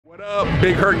What up,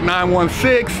 Big Herc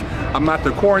 916. I'm at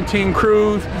the quarantine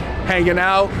cruise, hanging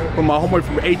out with my homeboy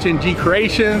from HNG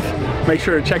Creations. Make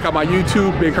sure to check out my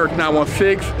YouTube, Big Herc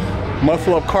 916,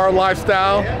 Muscle Up Car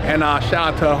Lifestyle, and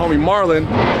shout out to homie Marlon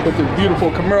with this beautiful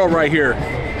Camaro right here.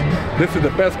 This is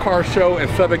the best car show in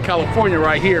Southern California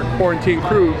right here, quarantine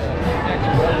cruise.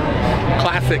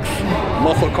 Classics,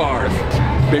 muscle cars.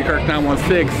 Big Herc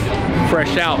 916,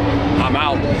 fresh out, I'm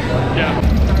out.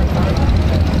 Yeah.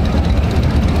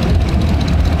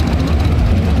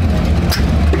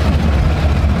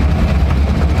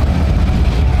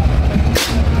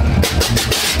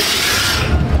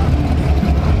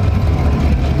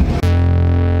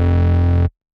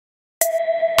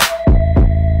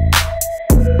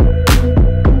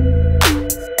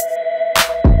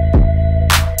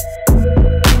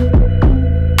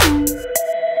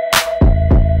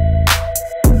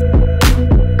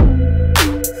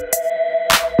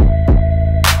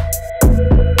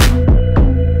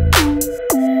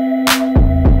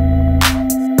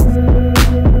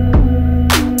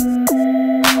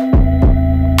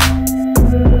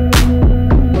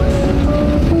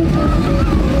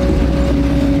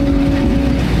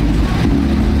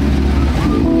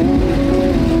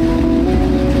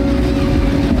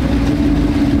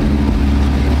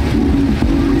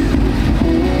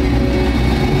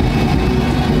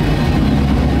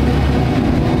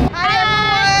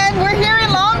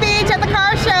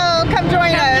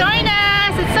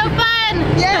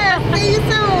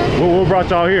 What brought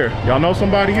y'all here? Y'all know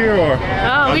somebody here or?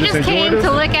 Oh, we just came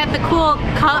to look at the cool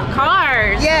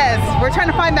cars. Yes, we're trying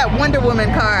to find that Wonder Woman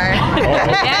car.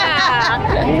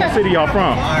 Yeah. Well, what city y'all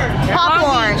from?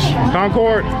 Hawthorne.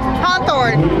 Concord?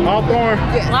 Hawthorne. Hawthorne?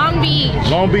 Yes. Long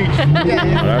Beach. Long Beach?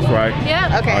 Yeah. Oh, that's right.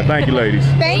 Yep. Okay. All right, thank you, ladies.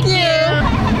 Thank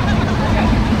you.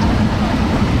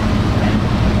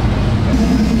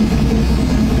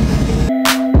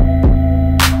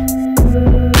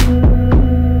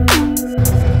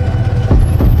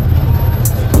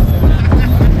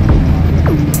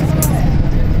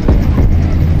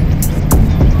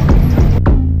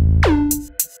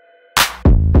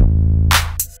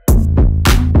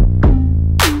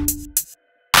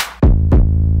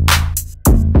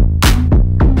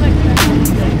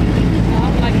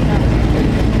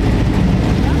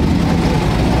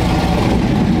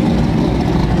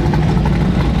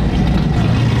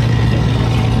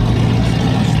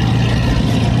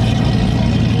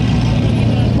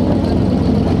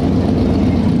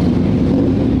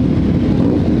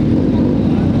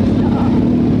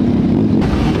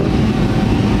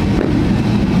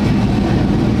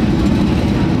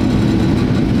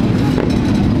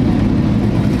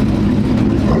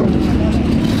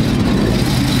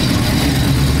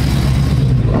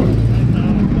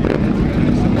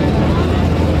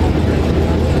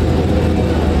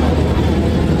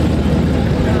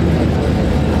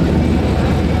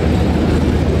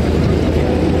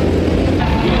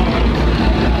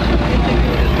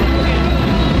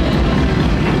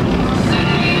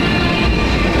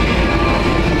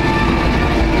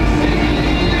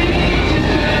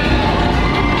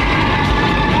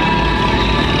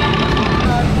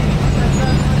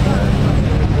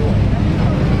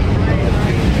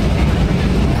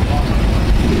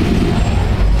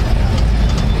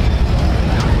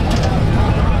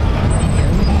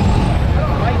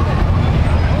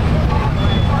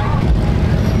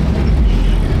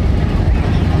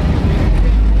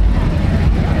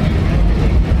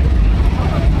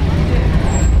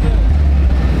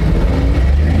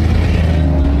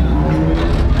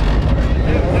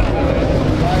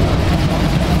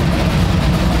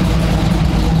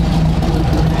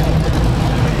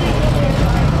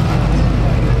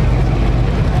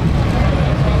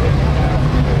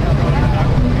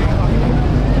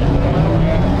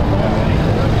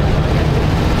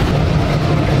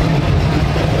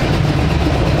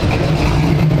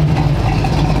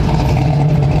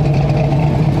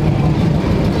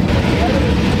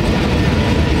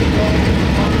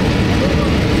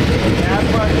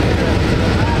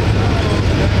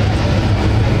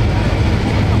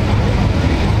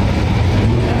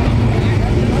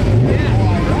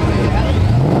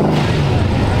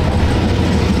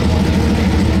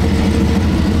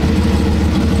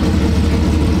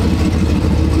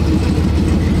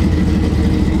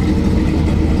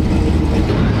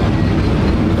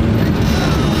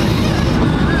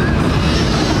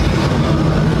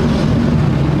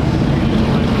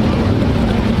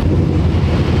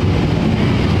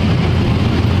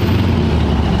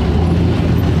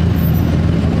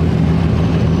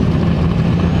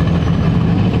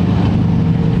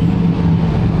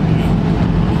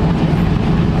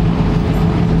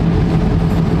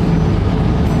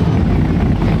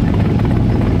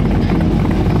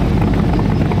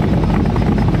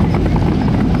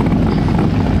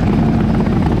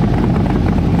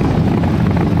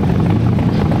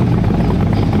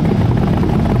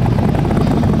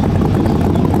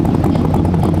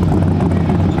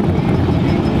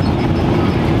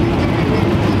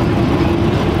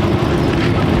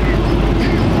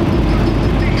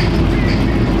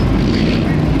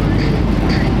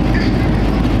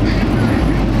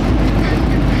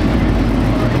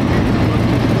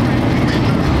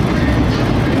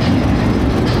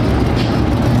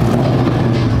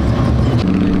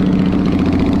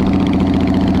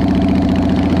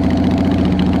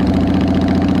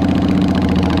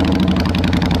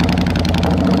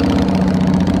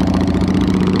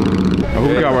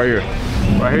 right here?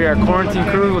 Right here at Quarantine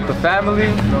Cruise with the family.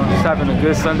 Just having a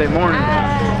good Sunday morning.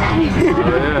 Yeah.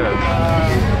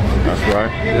 That's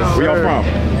right. Yes, Where y'all sir.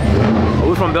 from?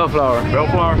 We're from Bellflower.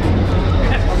 Bellflower?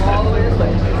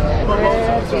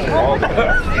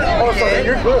 Oh, so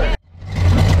you're good.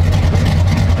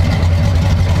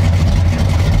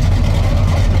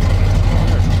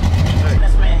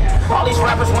 All these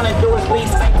rappers wanna do is be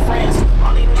fake friends.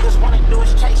 All these niggas wanna do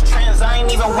is chase trends. I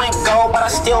ain't even went gold, but I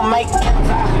still make it. I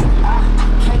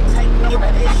can't take no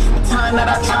redish. The time that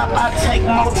I drop, I take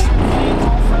more trips. Ain't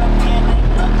home from the pen,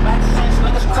 ain't look back since.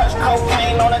 Niggas crush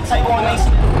cocaine on the table and they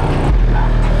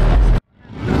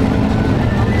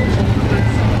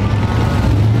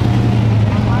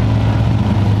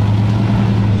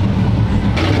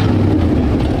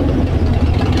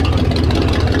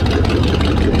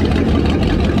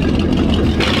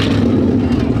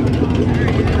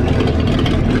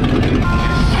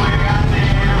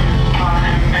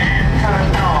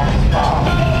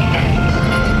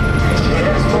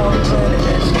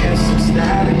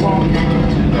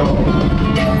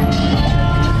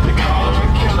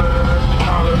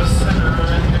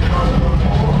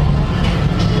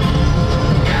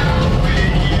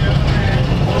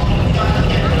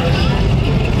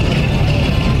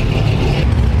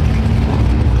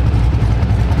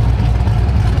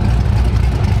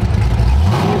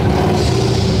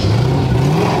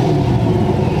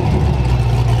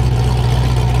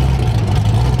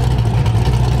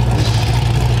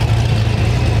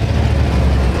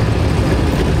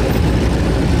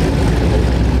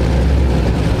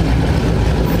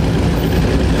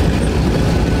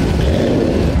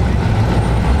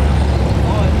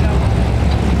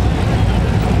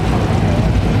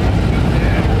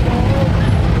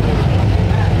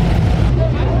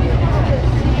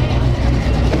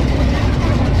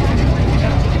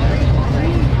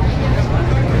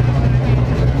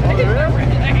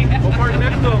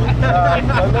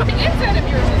The inside of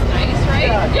yours is nice, right?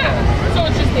 Yeah. So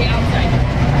it's just the outside.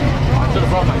 I should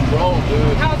have brought my drone,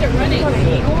 dude. How's it running?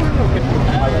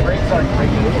 My brakes aren't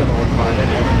breaking even though it's fine.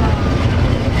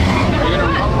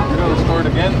 You're gonna restore it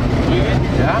again?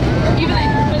 Yeah? Even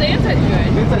but the inside's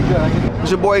good.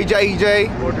 It's your boy J.E.J.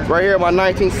 right here, my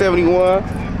 1971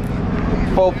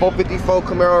 454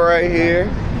 Camaro right here.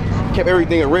 Kept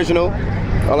everything original.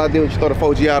 All I did was just throw the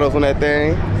 4 Giottos on that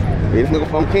thing. Yeah, this nigga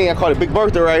from King, I call it Big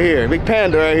Bertha right here, Big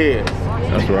Panda right here.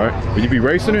 That's right. Will you be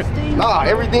racing it? Nah,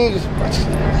 everything just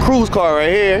cruise car right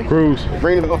here. Cruise.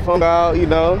 Bring the phone out, you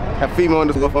know. Have female on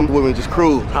this phone with me, just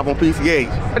cruise, hop on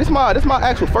PCH. This my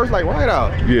actual first like ride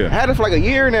out. Yeah. I had it for like a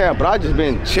year now, but I just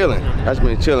been chilling.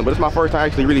 But it's my first time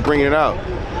actually really bringing it out.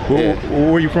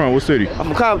 Where you from? What city? I'm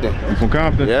from Compton. You from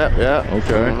Compton? Yeah, yeah.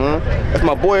 Okay. That's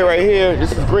my boy right here.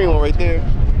 This is the green one right there.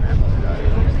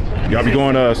 Y'all be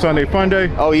going Sunday Fun Day?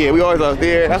 Oh yeah, we always out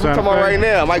there. That's what I'm talking about right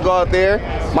now. Might go out there.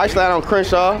 Might slide on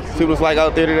Crenshaw. See what it's like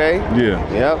out there today. Yeah.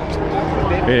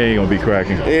 Yep. It ain't gonna be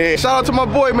cracking. Yeah. Shout out to my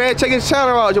boy, man. Check his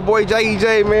channel out. Your boy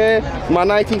J.E.J, man. My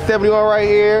 1971 right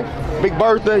here. Big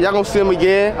Bertha. Y'all gonna see him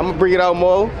again. I'm gonna bring it out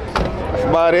more. That's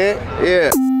about it. Yeah.